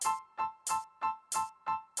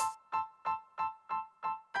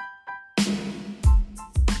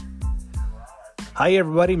Hi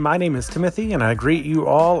everybody, my name is Timothy and I greet you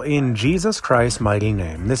all in Jesus Christ's mighty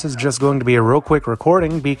name. This is just going to be a real quick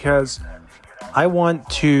recording because I want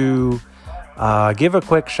to give a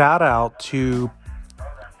quick shout out to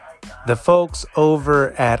the folks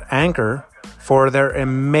over at Anchor for their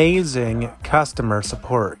amazing customer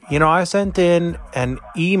support. You know, I sent in an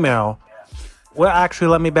email. Well, actually,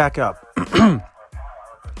 let me back up.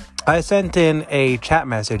 I sent in a chat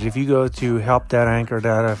message. If you go to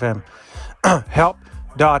help.anchor.fm,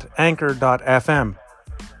 help.anchor.fm,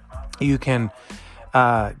 you can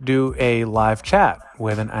do a live chat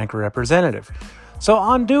with an Anchor representative. So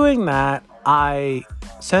on doing that, I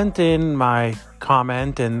sent in my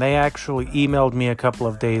comment and they actually emailed me a couple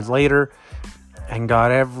of days later and got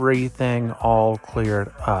everything all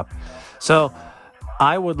cleared up. So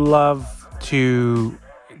I would love to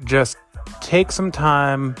just take some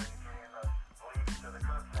time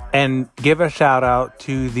and give a shout out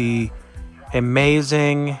to the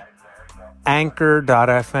amazing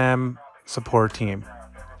Anchor.fm support team.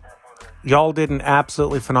 Y'all did an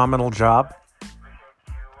absolutely phenomenal job.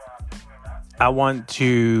 I want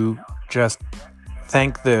to just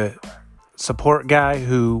thank the support guy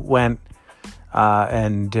who went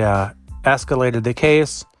and escalated the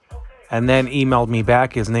case and then emailed me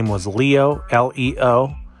back. His name was Leo,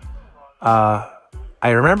 L-E-O. I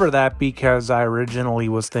remember that because I originally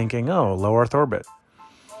was thinking, low Earth orbit.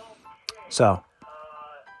 So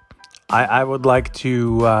I would like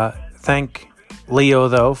to thank Leo,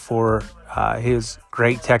 though, for his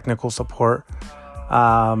great technical support.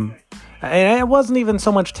 And it wasn't even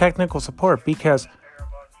so much technical support because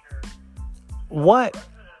what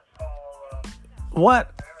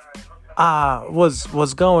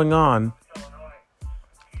was going on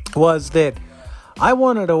was that I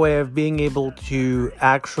wanted a way of being able to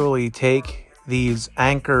actually take these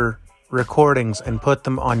Anchor recordings and put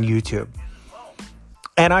them on YouTube.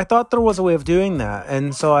 And I thought there was a way of doing that.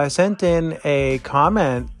 And so I sent in a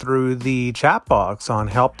comment through the chat box on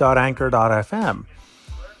help.anchor.fm.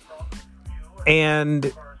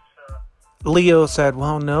 And Leo said,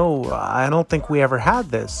 well, no, I don't think we ever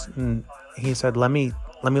had this. And he said, let me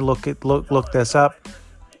look this up.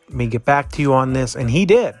 Let me get back to you on this. And he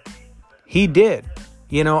did. He did.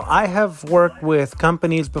 You know, I have worked with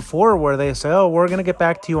companies before where they say, we're going to get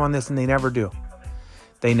back to you on this. And they never do.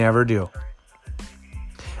 They never do.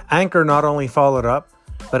 Anchor not only followed up,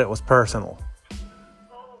 but it was personal.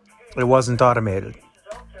 It wasn't automated.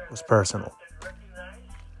 It was personal.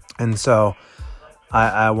 And so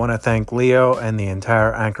I want to thank Leo and the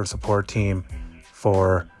entire Anchor support team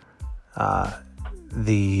for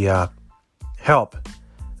the help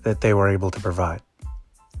that they were able to provide.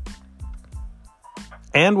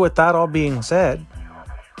 And with that all being said,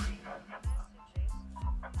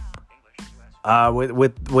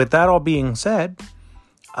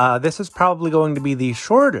 this is probably going to be the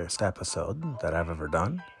shortest episode that I've ever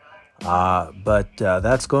done. But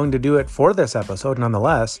that's going to do it for this episode,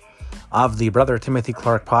 nonetheless, of the Brother Timothy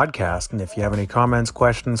Clark podcast. And if you have any comments,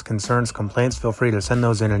 questions, concerns, complaints, feel free to send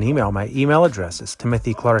those in an email. My email address is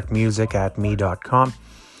timothyclarkmusic@me.com.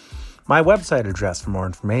 My website address for more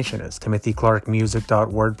information is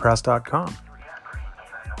timothyclarkmusic.wordpress.com.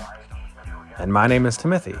 And my name is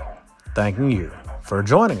Timothy, thanking you for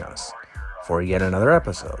joining us for yet another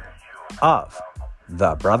episode of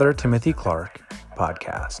the Brother Timothy Clark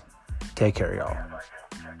podcast. Take care, y'all.